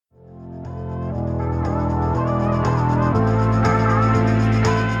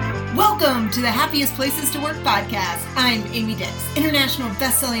to the Happiest Places to Work podcast. I'm Amy Dix, international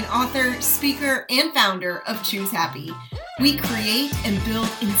best-selling author, speaker, and founder of Choose Happy. We create and build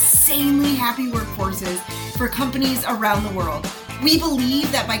insanely happy workforces for companies around the world. We believe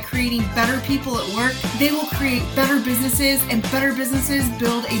that by creating better people at work, they will create better businesses, and better businesses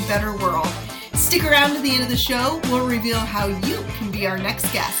build a better world. Stick around to the end of the show. We'll reveal how you can be our next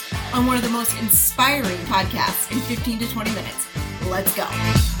guest on one of the most inspiring podcasts in 15 to 20 minutes. Let's go.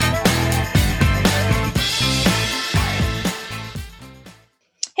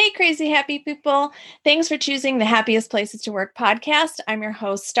 Hey, crazy happy people. Thanks for choosing the Happiest Places to Work podcast. I'm your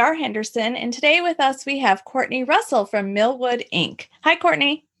host, Star Henderson, and today with us we have Courtney Russell from Millwood Inc. Hi,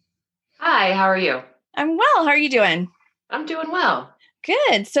 Courtney. Hi, how are you? I'm well. How are you doing? I'm doing well.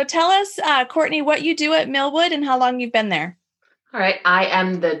 Good. So tell us, Courtney, what you do at Millwood and how long you've been there. All right. I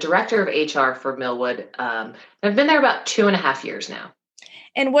am the director of HR for Millwood. I've been there about 2.5 years now.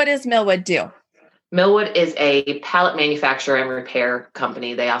 And what does Millwood do? Millwood is a pallet manufacturer and repair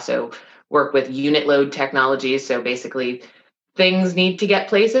company. They also work with unit load technologies. So basically things need to get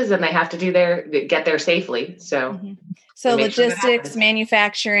places and they have to get there safely. So, So logistics,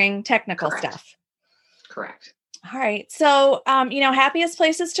 manufacturing, technical stuff. Correct. All right. So, happiest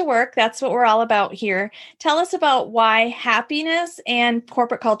places to work. That's what we're all about here. Tell us about why happiness and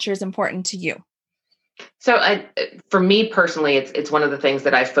corporate culture is important to you. So for me personally, it's one of the things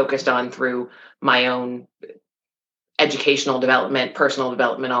that I've focused on through my own educational development, personal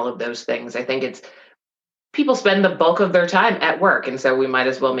development, all of those things. I think people spend the bulk of their time at work. And so we might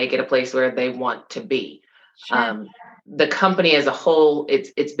as well make it a place where they want to be. Sure. The company as a whole,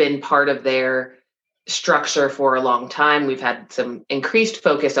 it's been part of their structure for a long time. We've had some increased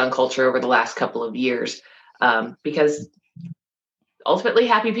focus on culture over the last couple of years because ultimately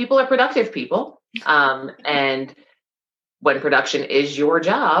happy people are productive people. And when production is your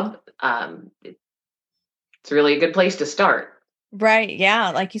job, it's really a good place to start. Right. Yeah.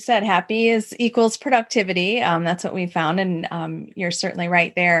 Like you said, happy equals productivity. That's what we found. And you're certainly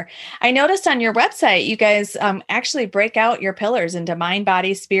right there. I noticed on your website, you guys actually break out your pillars into mind,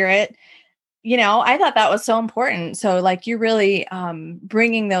 body, spirit. I thought that was so important. So like you're really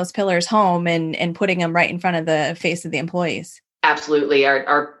bringing those pillars home and putting them right in front of the face of the employees. Absolutely.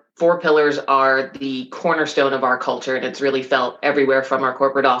 Our 4 pillars are the cornerstone of our culture, and it's really felt everywhere from our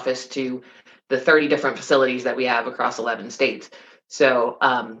corporate office to the 30 different facilities that we have across 11 states. So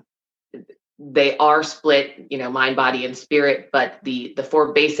they are split, mind, body, and spirit, but the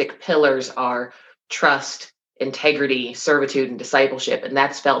 4 basic pillars are trust, integrity, servitude, and discipleship. And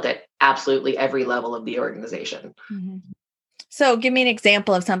that's felt at absolutely every level of the organization. Mm-hmm. So give me an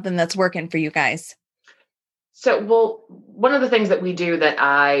example of something that's working for you guys. So, one of the things that we do that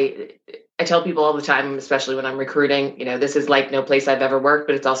I tell people all the time, especially when I'm recruiting, this is like no place I've ever worked,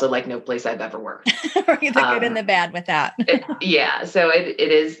 but it's also like no place I've ever worked. The good and the bad with that. So it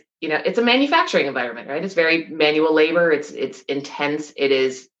is, it's a manufacturing environment, right? It's very manual labor. It's intense. It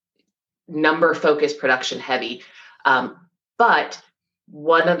is number focused, production heavy. But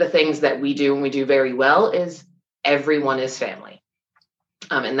one of the things that we do and we do very well is everyone is family.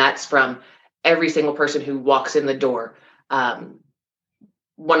 And that's from every single person who walks in the door.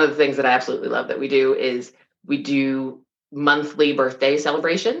 One of the things that I absolutely love that we do is we do monthly birthday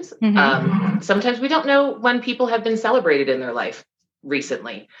celebrations. Mm-hmm. Sometimes we don't know when people have been celebrated in their life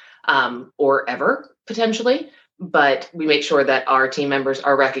recently, or ever potentially, but we make sure that our team members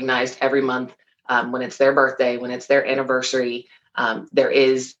are recognized every month when it's their birthday, when it's their anniversary. There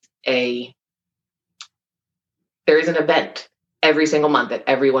is an event every single month at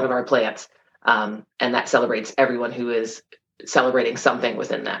every one of our plants. And that celebrates everyone who is celebrating something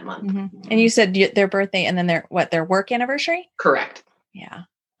within that month. Mm-hmm. And you said their birthday and then their work anniversary? Correct. Yeah.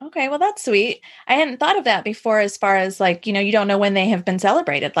 Okay. Well, that's sweet. I hadn't thought of that before as far as like, you don't know when they have been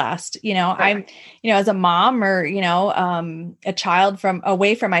celebrated last, I'm, as a mom or, a child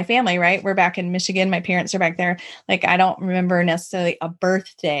away from my family, right? We're back in Michigan. My parents are back there. Like, I don't remember necessarily a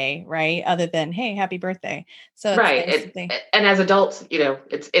birthday, right? Other than, hey, happy birthday. So right. And as adults,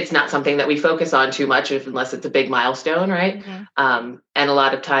 it's not something that we focus on too much unless it's a big milestone. Right. Mm-hmm. And a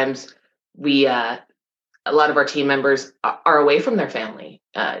lot of times a lot of our team members are away from their family.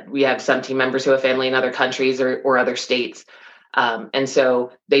 We have some team members who have family in other countries or other states. And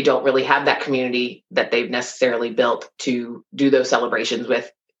so they don't really have that community that they've necessarily built to do those celebrations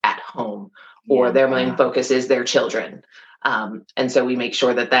with at home, or their main focus is their children. And so we make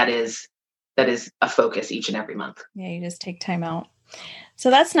sure that is a focus each and every month. Yeah, you just take time out. So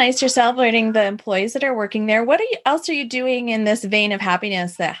that's nice. You're celebrating the employees that are working there. What else are you doing in this vein of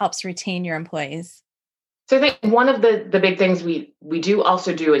happiness that helps retain your employees? So I think one of the big things we do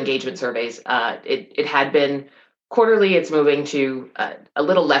also do engagement surveys. It had been quarterly. It's moving to a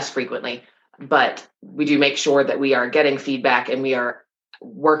little less frequently, but we do make sure that we are getting feedback and we are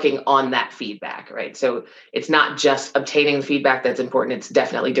working on that feedback, right? So it's not just obtaining the feedback that's important. It's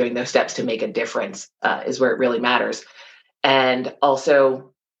definitely doing those steps to make a difference is where it really matters. And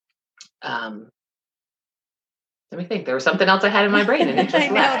also, let me think. There was something else I had in my brain, and it just I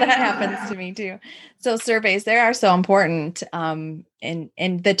know that happens to me too. So surveys, they are so important, and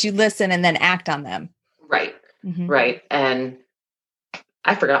that you listen and then act on them. Right, right. And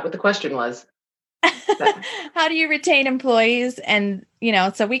I forgot what the question was. How do you retain employees? And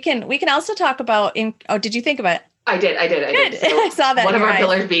so we can also talk about. Did you think about it? I did. Good. So I saw that. One of our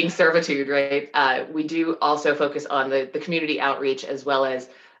pillars being servitude, right? We do also focus on the community outreach as well as.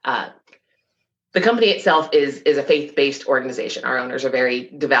 The company itself is a faith-based organization. Our owners are very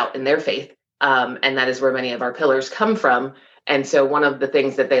devout in their faith, and that is where many of our pillars come from. And so one of the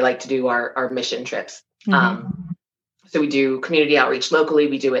things that they like to do are mission trips. So we do community outreach locally.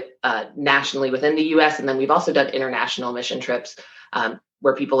 We do it nationally within the U.S., and then we've also done international mission trips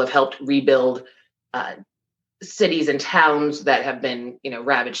where people have helped rebuild cities and towns that have been,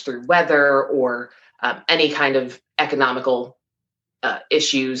 ravaged through weather or any kind of economical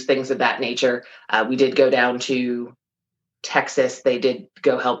issues, things of that nature. We did go down to Texas. They did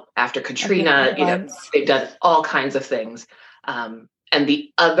go help after Katrina. They've done all kinds of things. And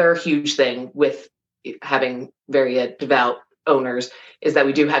the other huge thing with having very devout owners is that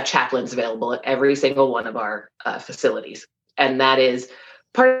we do have chaplains available at every single one of our facilities. And that is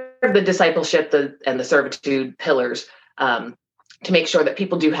part of the discipleship and the servitude pillars to make sure that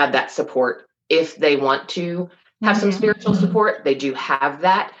people do have that support if they want to have some spiritual support. They do have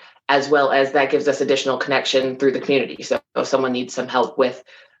that, as well as that gives us additional connection through the community. So if someone needs some help with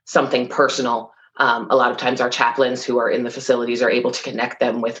something personal, a lot of times our chaplains who are in the facilities are able to connect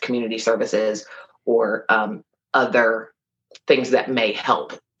them with community services or other things that may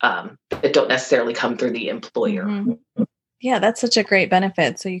help that don't necessarily come through the employer. Yeah, that's such a great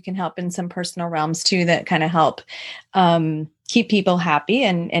benefit. So you can help in some personal realms too that kind of help keep people happy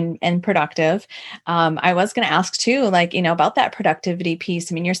and productive. I was going to ask too, about that productivity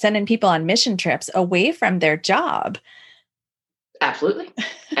piece. I mean, you're sending people on mission trips away from their job. Absolutely.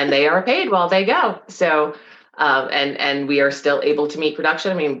 And they are paid while they go. So, and we are still able to meet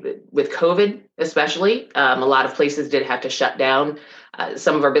production. I mean, with COVID, especially, a lot of places did have to shut down.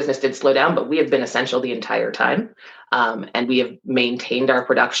 Some of our business did slow down, but we have been essential the entire time. And we have maintained our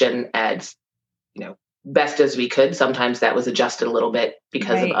production as, best as we could. Sometimes that was adjusted a little bit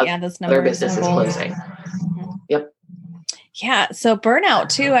because of other businesses closing. Yep. Yeah. So burnout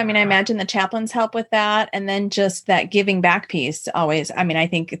too. I mean, I imagine the chaplains help with that. And then just that giving back piece always, I mean, I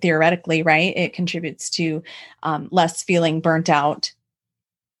think theoretically, right, it contributes to less feeling burnt out.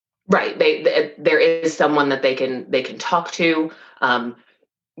 Right. There is someone that they can talk to,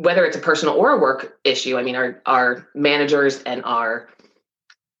 whether it's a personal or a work issue. I mean, our managers and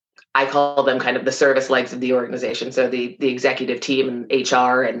I call them kind of the service legs of the organization. So the executive team and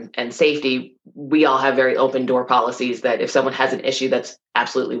HR and safety, we all have very open door policies that if someone has an issue that's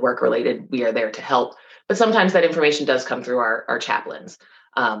absolutely work related, we are there to help. But sometimes that information does come through our chaplains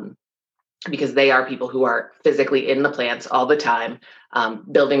because they are people who are physically in the plants all the time,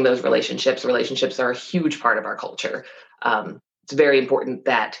 building those relationships. Relationships are a huge part of our culture. It's very important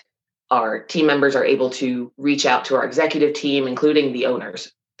that our team members are able to reach out to our executive team, including the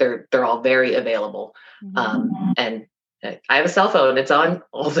owners. They're all very available. And I have a cell phone. It's on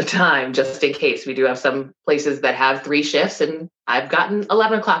all the time, just in case. We do have some places that have 3 shifts, and I've gotten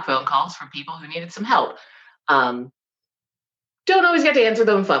 11 o'clock phone calls from people who needed some help. Don't always get to answer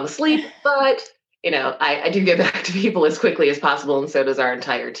them if I'm asleep, but I do get back to people as quickly as possible, and so does our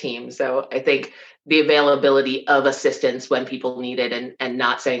entire team. So I think the availability of assistance when people need it and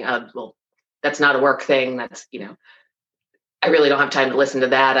not saying, well, that's not a work thing. That's, I really don't have time to listen to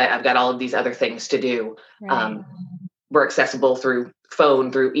that. I've got all of these other things to do. Right. We're accessible through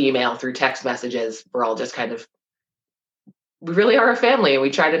phone, through email, through text messages. We're all just we really are a family, and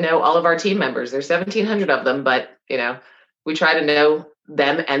we try to know all of our team members. There's 1,700 of them, but, we try to know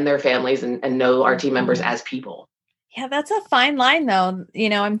them and their families and know our team members as people. Yeah, that's a fine line though.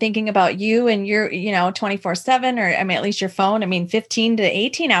 I'm thinking about you and your, 24/7, or at least your phone. 15 to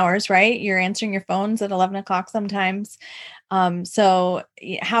 18 hours, right? You're answering your phones at 11 o'clock sometimes. So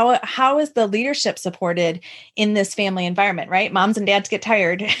how is the leadership supported in this family environment, right? Moms and dads get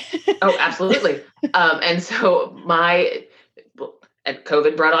tired. Oh, absolutely. And so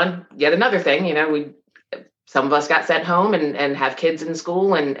COVID brought on yet another thing. Some of us got sent home and have kids in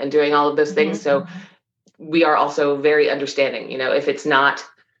school and doing all of those things. So we are also very understanding, if it's not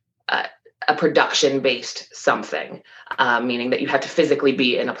a production-based something, meaning that you have to physically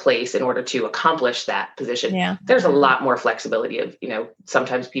be in a place in order to accomplish that position. Yeah. There's a lot more flexibility of,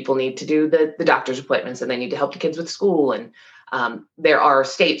 sometimes people need to do the doctor's appointments and they need to help the kids with school. And there are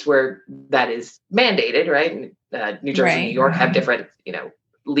states where that is mandated, right? New Jersey, Right. New York have different,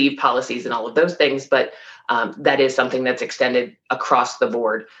 leave policies and all of those things, but that is something that's extended across the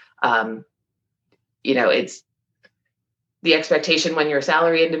board. It's the expectation when you're a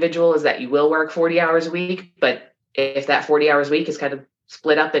salary individual is that you will work 40 hours a week, but if that 40 hours a week is kind of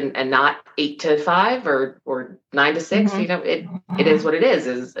split up and not 8 to 5 or 9 to 6, Mm-hmm. it is what it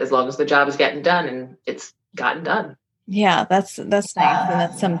is as long as the job is getting done and it's gotten done. Yeah, that's nice. And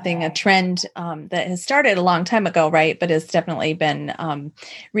that's something, a trend that has started a long time ago, right? But has definitely been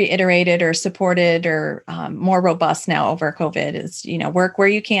reiterated or supported or more robust now over COVID is, work where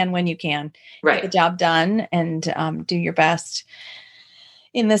you can, when you can, right. get the job done and do your best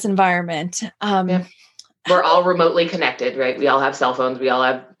in this environment. Yeah. We're all remotely connected, right? We all have cell phones. We all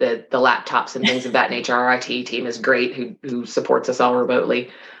have the laptops and things of that nature. Our IT team is great who supports us all remotely.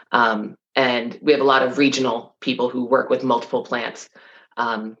 And we have a lot of regional people who work with multiple plants.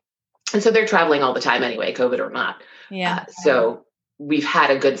 And so they're traveling all the time anyway, COVID or not. Yeah. So we've had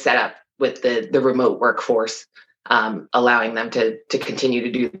a good setup with the remote workforce, allowing them to continue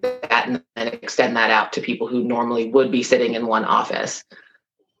to do that and extend that out to people who normally would be sitting in one office.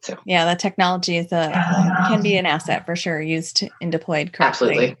 So yeah, the technology is can be an asset for sure, used and deployed correctly.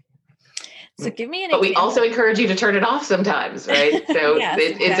 Absolutely. So give me an But example. we also encourage you to turn it off sometimes, right? So Yes,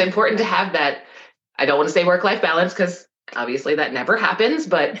 it's important to have that. I don't want to say work-life balance because obviously that never happens,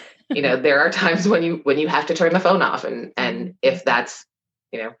 but there are times when you have to turn the phone off, and if that's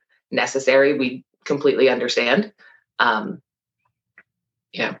necessary, we completely understand.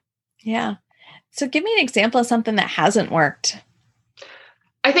 Yeah. So give me an example of something that hasn't worked.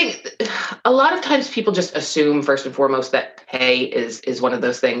 I think a lot of times people just assume first and foremost that pay is one of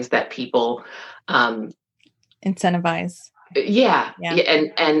those things that people Incentivize. Yeah.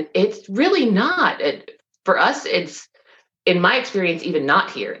 And it's really not. For us, it's, in my experience, even not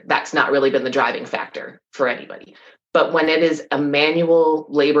here, that's not really been the driving factor for anybody. But when it is a manual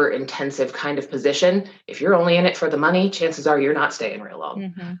labor intensive kind of position, if you're only in it for the money, chances are you're not staying real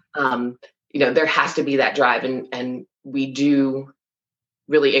long. Mm-hmm. There has to be that drive, and we do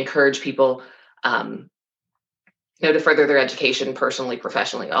really encourage people, to further their education personally,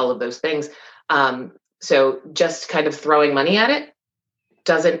 professionally, all of those things. So just kind of throwing money at it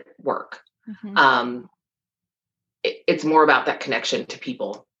doesn't work. Mm-hmm. It's more about that connection to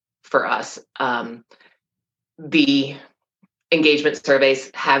people for us. The engagement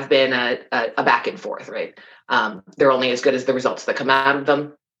surveys have been a back and forth, right? They're only as good as the results that come out of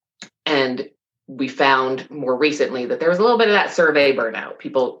them. And we found more recently that there was a little bit of that survey burnout.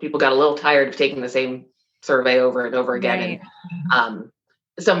 People got a little tired of taking the same survey over and over again. Right. And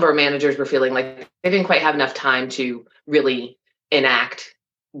some of our managers were feeling like they didn't quite have enough time to really enact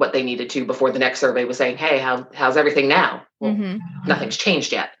what they needed to before the next survey was saying, hey, how's everything now? Well, nothing's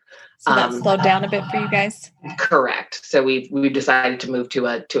changed yet. So that slowed down a bit for you guys? Correct. So we've decided to move to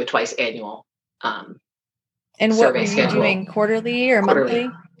a twice annual and what were you schedule. Doing quarterly or monthly?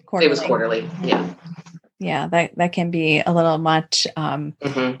 Quarterly. It was quarterly. Yeah. Yeah, that can be a little much,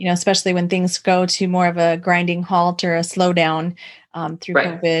 especially when things go to more of a grinding halt or a slowdown through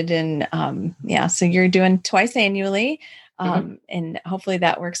COVID. And so you're doing twice annually. And hopefully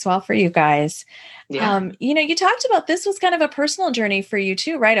that works well for you guys. Yeah. You talked about this was kind of a personal journey for you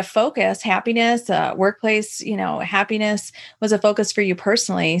too, right? A focus, happiness, workplace, happiness was a focus for you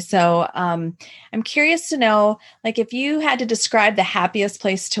personally. So I'm curious to know, like, if you had to describe the happiest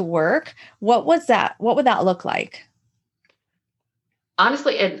place to work, what would that look like?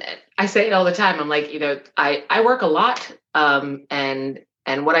 Honestly, and I say it all the time, I'm like, I work a lot, and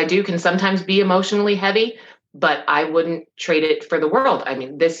what I do can sometimes be emotionally heavy, but I wouldn't trade it for the world. I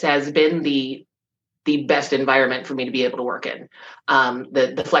mean, this has been the best environment for me to be able to work in.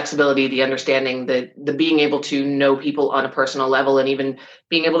 The flexibility, the understanding, the being able to know people on a personal level, and even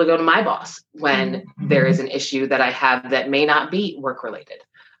being able to go to my boss when there is an issue that I have that may not be work related.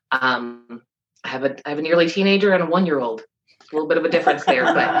 I have a nearly teenager and a 1-year-old. A little bit of a difference there,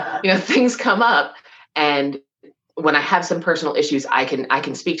 but things come up, and when I have some personal issues, I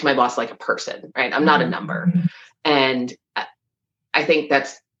can speak to my boss like a person, right? I'm not a number. And I think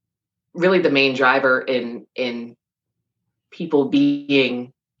that's really the main driver in people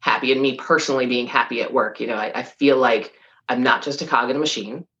being happy, and me personally being happy at work. I feel like I'm not just a cog in a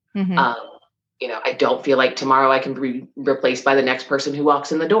machine. I don't feel like tomorrow I can be replaced by the next person who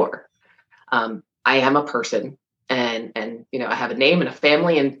walks in the door. I am a person, and I have a name and a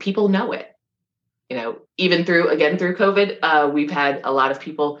family, and people know it. Even through COVID, we've had a lot of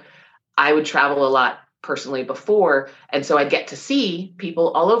people. I would travel a lot personally before, and so I'd get to see people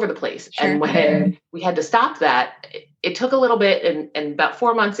all over the place. Sure. And when we had to stop that, it took a little bit, and about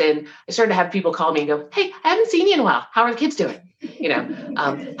 4 months in, I started to have people call me and go, "Hey, I haven't seen you in a while. How are the kids doing?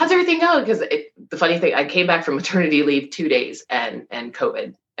 How's everything going?" Because the funny thing, I came back from maternity leave 2 days and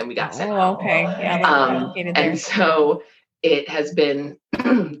COVID, and we got sick. Oh, okay. Yeah. And so it has been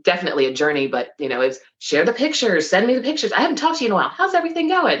definitely a journey, but it's share the pictures, send me the pictures. I haven't talked to you in a while. How's everything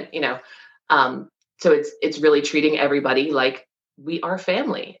going? So it's really treating everybody like we are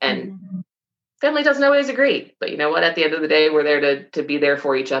family, and family doesn't always agree, but you know what? At the end of the day, we're there to be there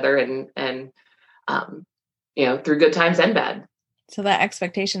for each other, and through good times and bad. So that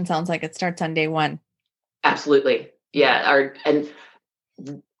expectation sounds like it starts on day one. Absolutely. Yeah. And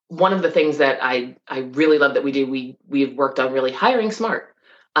one of the things that I really love that we do, we've worked on really hiring smart.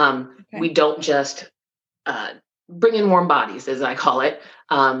 We don't just bring in warm bodies, as I call it.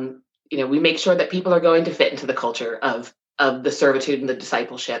 We make sure that people are going to fit into the culture of the servitude and the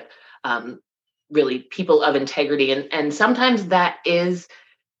discipleship, really people of integrity. And sometimes that is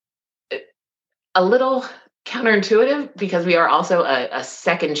a little counterintuitive, because we are also a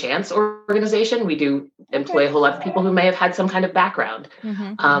second chance organization. We do employ a whole lot of people who may have had some kind of background.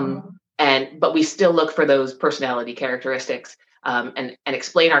 But we still look for those personality characteristics, and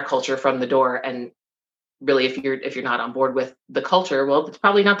explain our culture from the door. And really, if you're not on board with the culture, well, it's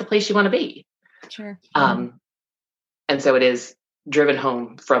probably not the place you want to be. Sure. And so it is driven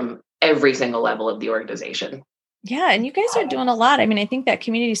home from every single level of the organization. Yeah. And you guys are doing a lot. I mean, I think that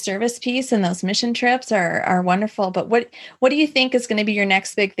community service piece and those mission trips are wonderful, but what do you think is going to be your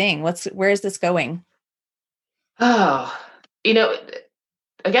next big thing? Where is this going? Oh,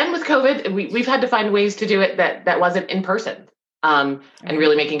 again, with COVID, we've had to find ways to do it that wasn't in person. And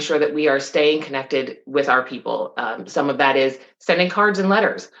really making sure that we are staying connected with our people. Some of that is sending cards and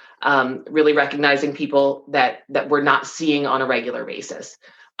letters, really recognizing people that we're not seeing on a regular basis.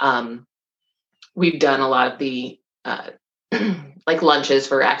 We've done a lot of the like lunches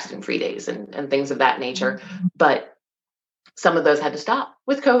for accident-free days and things of that nature, but some of those had to stop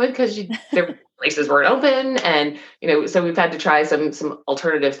with COVID because their places weren't open, and so we've had to try some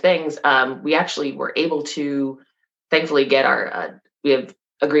alternative things. We actually were able to, thankfully, get we have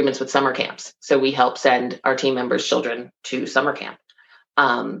agreements with summer camps, so we help send our team members' children to summer camp.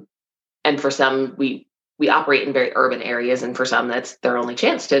 And for some, we operate in very urban areas, and for some, that's their only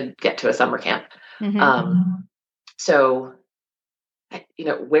chance to get to a summer camp. So,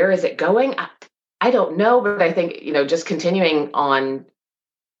 where is it going? I don't know, but I think, just continuing on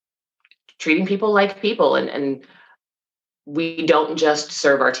treating people like people, and we don't just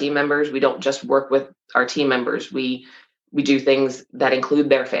serve our team members. We don't just work with our team members. We do things that include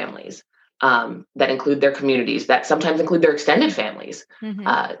their families, that include their communities, that sometimes include their extended families.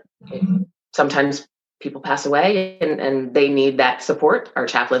 Sometimes people pass away and they need that support. Our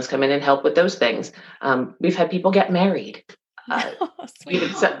chaplains come in and help with those things. We've had people get married,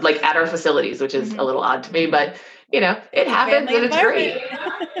 like at our facilities, which is a little odd to me, but it happens and it's great.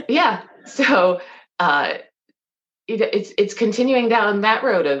 Yeah. So, it's continuing down that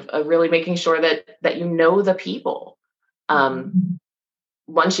road of really making sure that the people.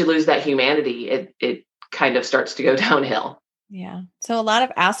 Once you lose that humanity, it kind of starts to go downhill. Yeah. So a lot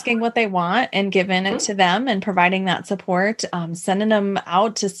of asking what they want and giving it to them and providing that support, sending them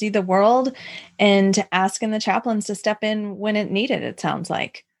out to see the world and asking the chaplains to step in when it needed, it sounds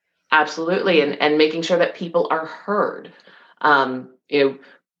like. Absolutely. And making sure that people are heard.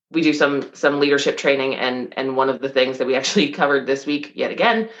 We do some leadership training, and one of the things that we actually covered this week yet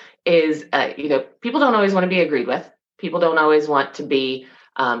again is, people don't always want to be agreed with. People don't always want to be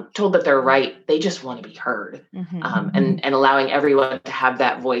told that they're right. They just want to be heard, and allowing everyone to have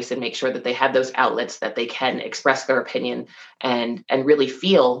that voice and make sure that they have those outlets that they can express their opinion and really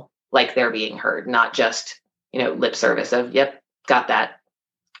feel like they're being heard, not just, lip service of, yep, got that.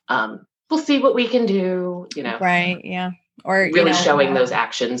 We'll see what we can do, Right. Yeah. Or really showing those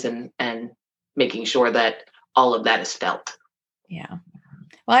actions and making sure that all of that is felt. Yeah.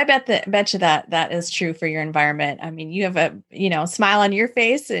 Well, I bet you that is true for your environment. I mean, you have a, smile on your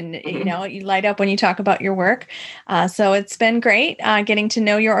face and, you light up when you talk about your work. So it's been great getting to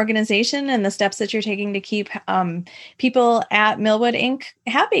know your organization and the steps that you're taking to keep people at Millwood Inc.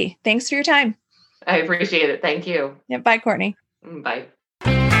 happy. Thanks for your time. I appreciate it. Thank you. Yeah, bye, Courtney. Bye.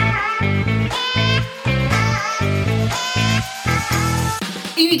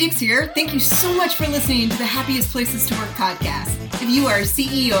 Amy Dix here. Thank you so much for listening to the Happiest Places to Work podcast. If you are a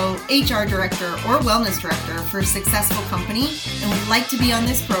CEO, HR director, or wellness director for a successful company and would like to be on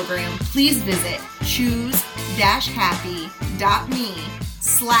this program, please visit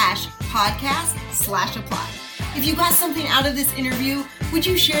choose-happy.me/podcast/apply. If you got something out of this interview, would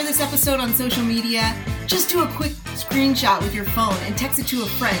you share this episode on social media? Just do a quick screenshot with your phone and text it to a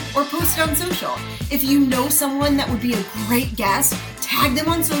friend or post it on social. If you know someone that would be a great guest, tag them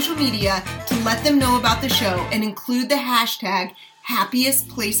on social media to let them know about the show and include the hashtag Happiest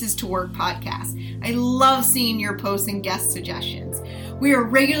Places to Work Podcast. I love seeing your posts and guest suggestions. We are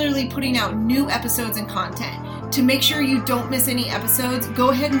regularly putting out new episodes and content. To make sure you don't miss any episodes,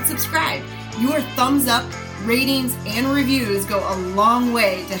 go ahead and subscribe. Your thumbs up, ratings, and reviews go a long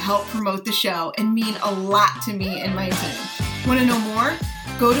way to help promote the show and mean a lot to me and my team. Want to know more?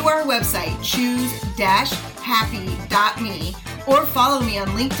 Go to our website, choose-happy.me, or follow me on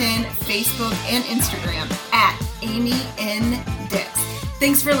LinkedIn, Facebook, and Instagram at Amy N. Dix.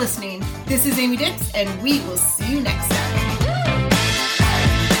 Thanks for listening. This is Amy Dix, and we will see you next time.